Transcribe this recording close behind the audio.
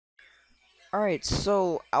Alright,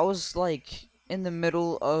 so I was like in the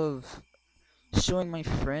middle of showing my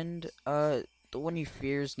friend the When He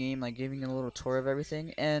Fears game, like giving a little tour of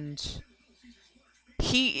everything, and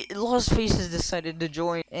he LostFaces decided to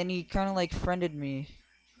join, and he kind of like friended me,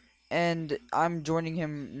 and I'm joining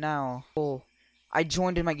him now. Oh, I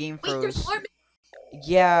joined and my game Wait, there's froze. more.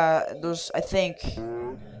 Yeah, there's I think.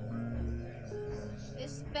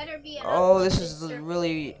 This better be an Oh, this uploaded is server.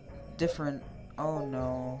 really different. Oh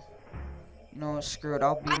no. No, screw it.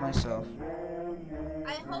 I'll be myself.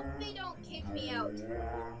 I hope they don't kick me out.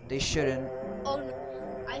 They shouldn't. Oh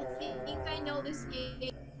no, I think I know this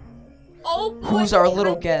game. Oh boy, Who's our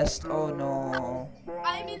little guest? Oh no.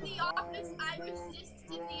 I'm in the office. I was just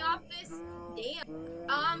in the office.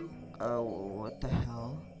 Damn. Oh, what the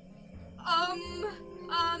hell?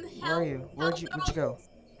 Where are Help, you? help! Where'd you go?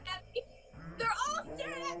 At me. They're all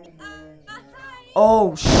staring at me. Hi,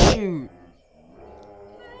 Oh shoot.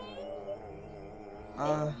 hi.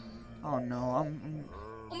 Uh, oh no. I'm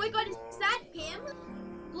Oh my God, is that him?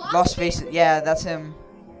 Lost Lost Faces. Faces. Yeah, that's him.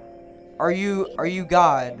 Are you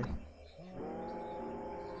God?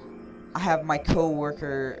 I have my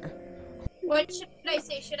coworker. What should I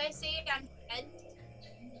say? Should I say I'm dead?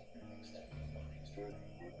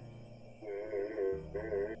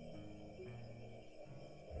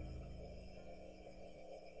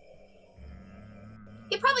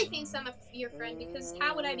 He probably thinks I'm your friend because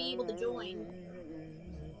how would I be able to join?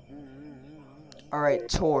 All right,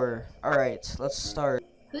 tour. All right, let's start.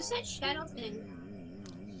 Who said Shadow Thing?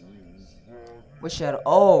 Which shadow?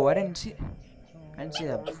 Oh, I didn't see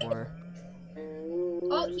that before.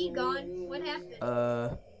 Oh, he gone. What happened?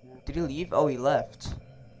 Uh, did he leave? Oh, he left.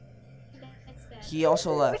 That's sad. He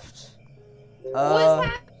also left. What's Uh,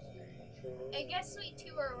 happening? I guess we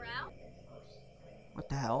two are around. what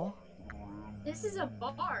the hell? This is a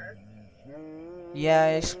bar. Yeah, I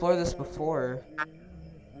explored this before.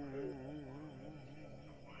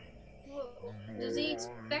 Whoa. Does he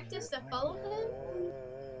expect us to follow him?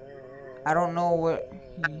 I don't know what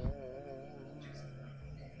he.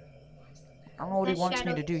 I don't know what he That wants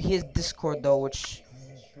me shadow. to do. He has Discord though, which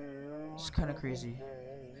is kind of crazy.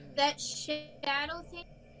 That shadow thing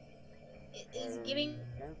is giving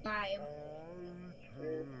vibe.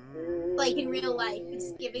 Like in real life,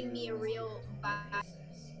 it's giving me a real vibe.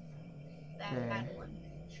 Okay, That one.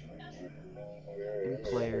 in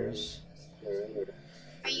players.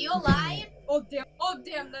 Are you Okay. alive? Oh damn! Oh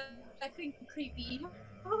damn! That thing creepy.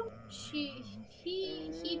 He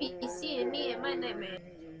be seeing me in my nightmare.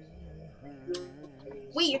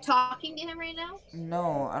 Wait, you're talking to him right now?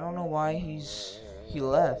 No, I don't know why he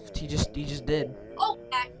left. He just did. Oh,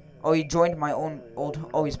 back. Oh, he joined my own old.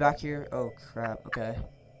 Oh, he's back here. Oh crap. Okay.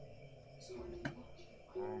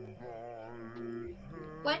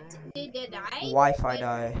 What did it die? Wi-Fi What?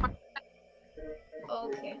 die.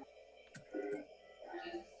 Okay.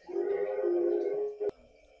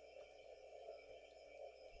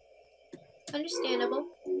 Understandable.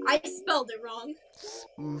 I spelled it wrong.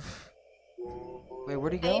 Oof. Wait,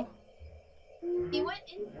 where'd he I go? he went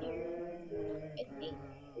in here. I think.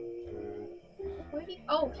 Where did he?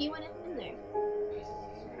 Oh, he went in there.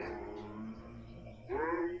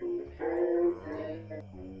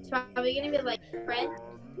 It's probably gonna be like Fred.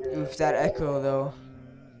 Oof, that echo though.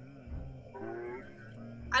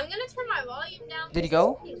 I'm gonna turn my volume down Did he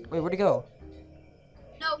because it's go? really. Wait, where'd he go?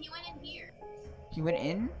 No, he went in here. He went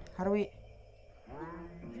in? How do we?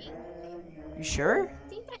 I think. You sure? I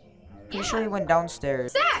think that. Pretty sure he Yeah. went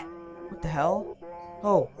downstairs. What's that? What the hell?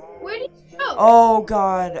 Oh. Where did you go? Oh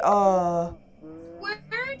God.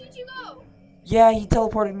 Where did you go? Yeah, he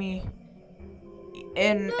teleported me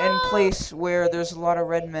in No. place where there's a lot of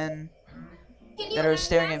red men Can you that are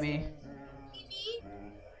staring at ask me. me?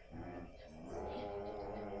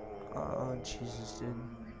 Oh Jesus, dude.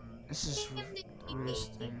 This is Him to the keep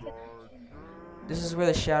weirdest me. thing. This is where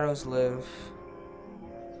the shadows live.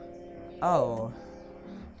 Oh.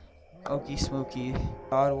 Okey smoky.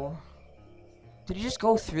 God. Did he just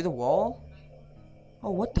go through the wall?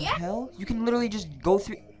 Oh, what the Yeah. hell? You can literally just go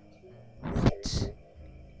through. What?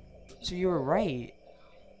 So you were right.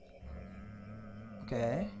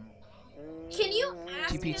 Okay. Can you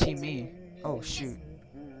ask him TPT to me. Oh just shoot.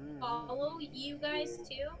 follow you guys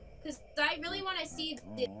too? Because I really want to see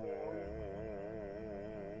the.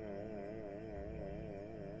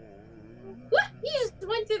 What? He just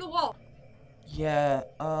went through the wall. Yeah.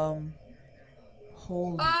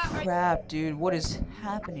 Holy crap, dude. What is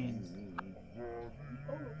happening?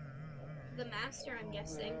 Oh, the master, I'm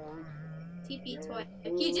guessing. TP toy.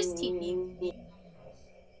 He just TP me.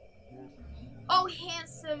 Oh,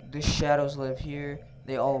 handsome. The shadows live here.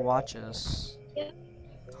 They all watch us. Yeah.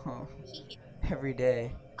 Oh, He every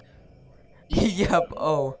day. he Yep. handsome.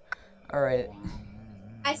 Oh, all right.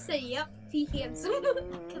 I say yep, he handsome,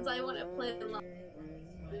 because I want to play along.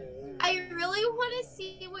 I really want to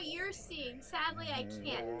see what you're seeing. Sadly, I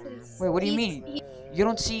can't because Wait, what do you mean? he. You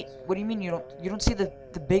don't see? What do you mean you don't see the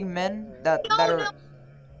big men that No, are? no.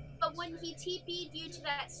 But when he TP'd you to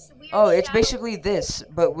that weird Oh, it's shadow. basically this,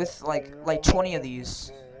 but with like 20 of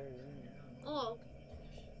these. Oh,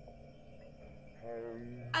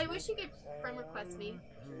 I wish you could friend request me.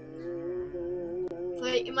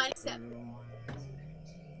 Like, it might accept.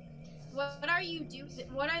 What are you do?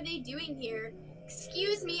 What are they doing here?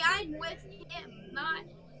 Excuse me, I'm with him, not.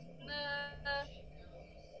 Uh,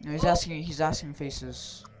 No, oh, he's asking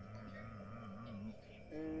faces.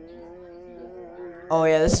 Oh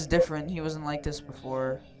yeah, this is different. He wasn't like this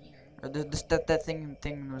before. Or that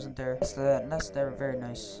thing wasn't there. That's there. Very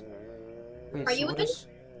nice. Wait, are so you what in? is?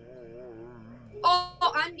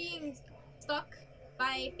 Oh, I'm being stuck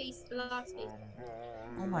by face lost face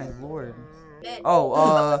Oh my lord. bed.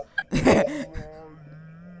 Oh,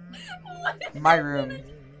 What my happened? room.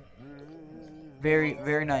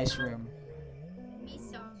 Very nice room. Me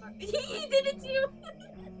sorry. He did it too.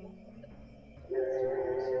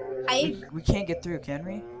 I We can't get through, can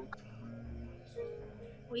we?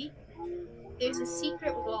 wait. There's a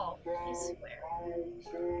secret wall. I swear.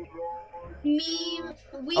 Me,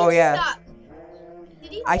 Oh we yeah. stuck.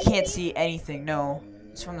 Did he I can't TP? see anything. No,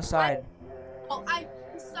 it's from the I'm. side. Oh, I'm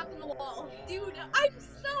stuck in the wall, dude. I'm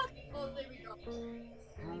stuck. Oh, there we go.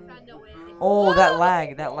 We found a way. Oh, that Whoa!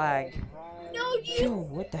 lag. That lag. No, do you Yo,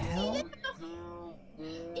 what the see hell? that?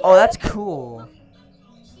 Oh, Yeah. that's cool.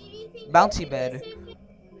 Do you think we Bouncy can do the bed. same thing?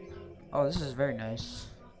 Oh, this is very nice.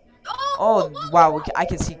 Oh, whoa, Oh, wow, whoa, I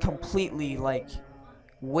can see completely, like,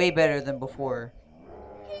 way better than before.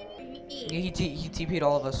 Yeah, me. he TP'd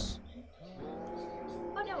all of us.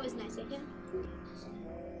 Oh, that was nice of him.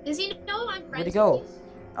 Does he know I'm Where'd he friends with go? you?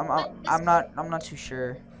 This I'm not too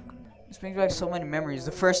sure. This brings back so many memories.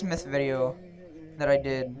 The first myth video that I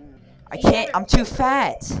did. I can't, yeah. I'm too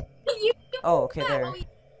fat. You Oh, okay, fat. there. Oh,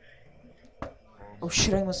 Oh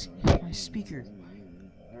shit, I almost hit my speaker.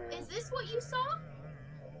 is this what you saw?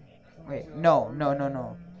 Wait,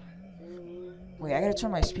 no. Wait, I gotta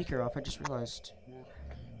turn my speaker off, I just realized.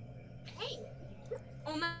 Hey.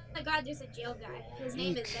 Oh my God, there's a jail guy. His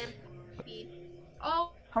name is Eek. Vampy.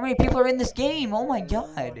 Oh, How many people are in this game? Oh my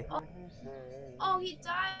god. oh, oh, he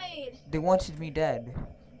died. They wanted me dead.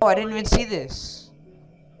 Oh, I didn't even see this.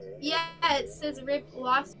 Yeah, it says Rip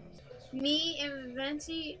lost me and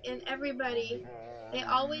Venti and everybody. They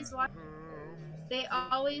always watch. They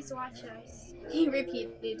always watch us. He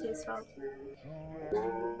repeated his fault.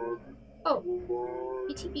 Oh,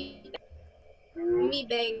 he TP'd me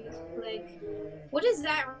beg. Like, what is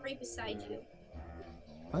that right beside you?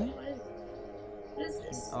 What? What is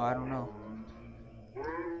this? Oh, I don't know.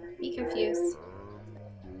 Be confused.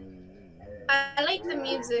 I like the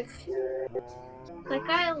music. That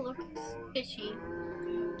guy looks fishy.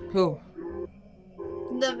 Who?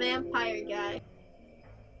 The vampire guy.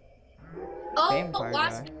 Oh, Vampire guy?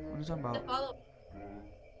 lost What are you talking the about? follow.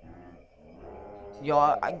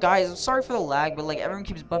 Yo, guys, I'm sorry for the lag, but like everyone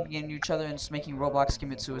keeps bumping into each other and just making Roblox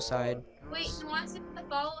commit suicide. Wait, he wants to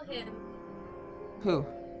follow him. Who?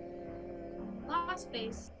 Lost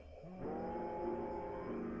face.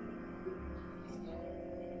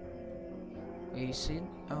 Wait, you see?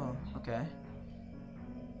 Oh, okay.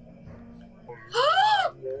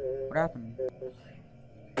 What happened?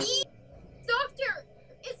 Doctor!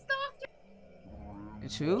 It's Doctor!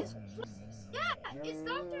 It's who? It's, yeah, it's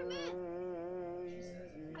Doctor Myth!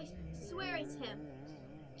 I swear it's him.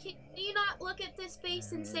 Can you not look at this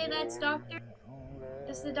face and say that's Doctor?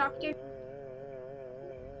 That's the Doctor?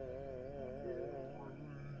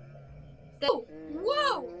 Oh,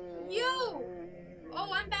 whoa! Yo!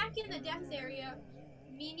 Oh, I'm back in the death area.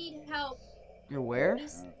 Me need help. You're where?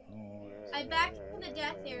 I'm back in the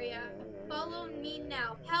death area. Follow me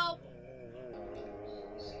now. Help!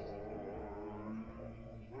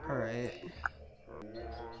 Alright.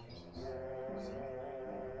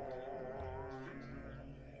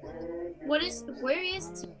 Where is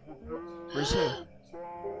Where's who?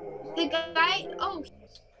 the guy? Oh,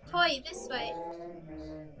 toy, this way.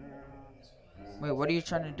 Wait, what are you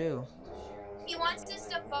trying to do? He wants us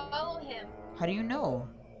to follow him. How do you know?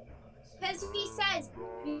 Because he says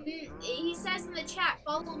in the chat,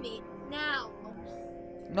 follow me now.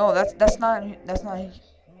 No, that's not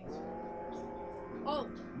Oh, are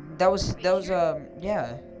that you was sure?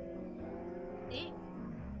 yeah. Dang,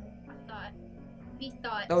 I thought. We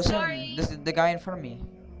thought. That was him. Sorry. This is the guy in front of me.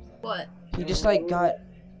 What? He just like got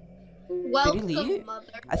Did he leave? Welcome, mother.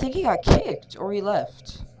 I think he got kicked or he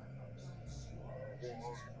left.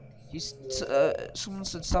 Someone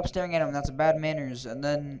said stop staring at him. That's bad manners, and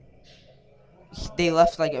then they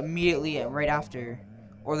left like immediately right after,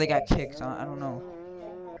 or they got kicked. I don't know.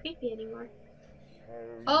 Creepy anymore.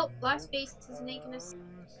 Oh, LostFaces is making us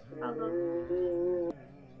follow.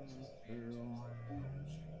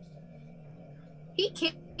 He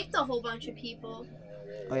kicked a whole bunch of people.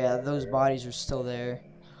 Oh yeah, those bodies are still there.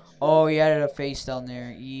 Oh, he added a face down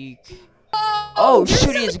there. Eek. Oh, Oh there's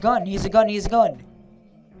shoot, he has somebody. a gun. He has a gun. He has a gun.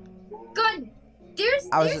 Gun. There's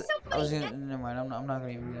I was there's I was somebody gonna dead. never mind. I'm not gonna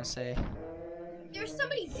even gonna say. There's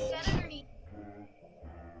somebody dead underneath.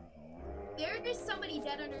 There is somebody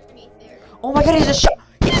dead underneath there. Oh my god, he's a shot.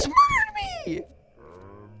 He just murdered me.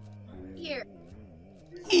 Here.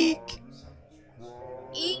 Eek.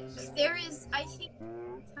 Eek. There is. I think.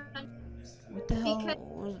 What the Because hell?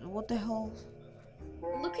 What the hell?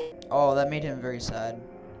 look at. Oh, that made him very sad.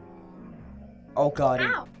 Oh god.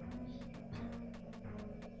 Ow.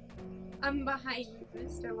 I'm behind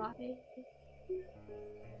Mr. Latte.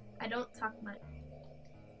 I don't talk much.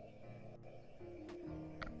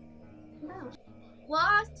 No.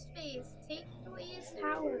 Lost face. Take away his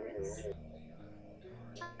powers.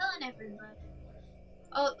 Killing everybody.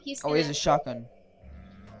 Oh, he's Oh, gonna. he has a shotgun.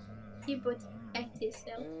 He protect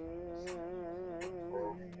himself.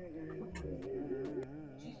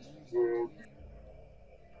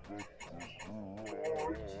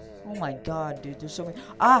 Oh my god, dude, there's so many.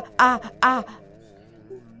 Ah!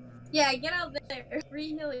 Yeah, get out there. Free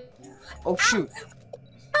healing. Oh shoot.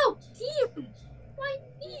 Oh, damn! Why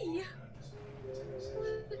me?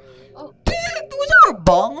 Oh, Dude, was there a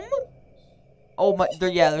bomb? Oh my,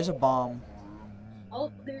 there's a bomb.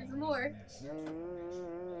 oh, there's more.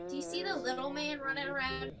 Do you see the little man running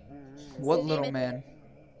around? What His name little is man?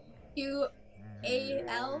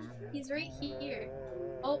 QAL. He's right here.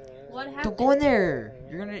 Oh, what happened? Don't go in there.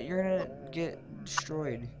 You're gonna get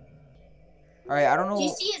destroyed. All right, I don't Do you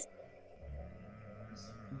know. see his?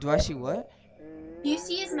 Do I see what? Do you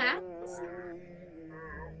see his mask?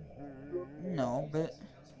 No, but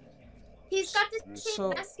He's got the same so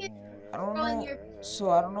mask as I don't on know. your. So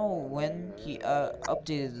I don't know when he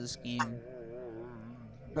updated this game,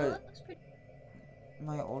 Oh, but looks pretty.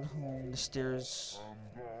 my old home, the stairs.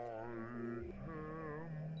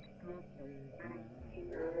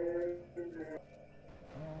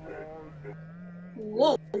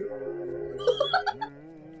 Whoa!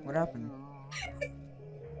 What happened?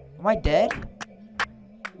 Am I dead?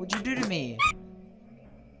 What'd you do to me?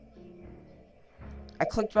 I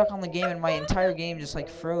clicked back on the game and my entire game just like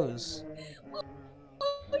froze. Oh,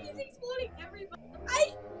 he's exploding everybody.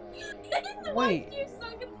 I Wait, watched you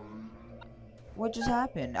sunk. what just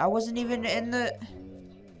happened? I wasn't even in the.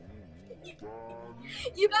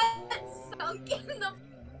 You got sunk in the.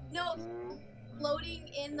 No, floating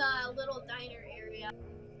in the little diner area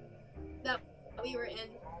that we were in.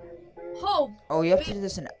 Oh, Oh, you have to do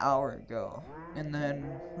this an hour ago. And then,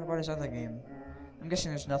 what about his other game? I'm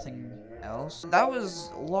guessing there's nothing else. That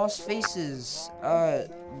was Lost Faces,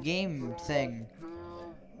 game thing.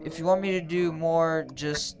 If you want me to do more,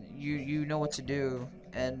 just, you know what to do.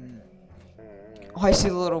 And, oh, I see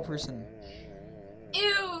the little person.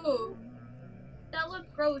 ew! That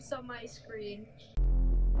looked gross on my screen.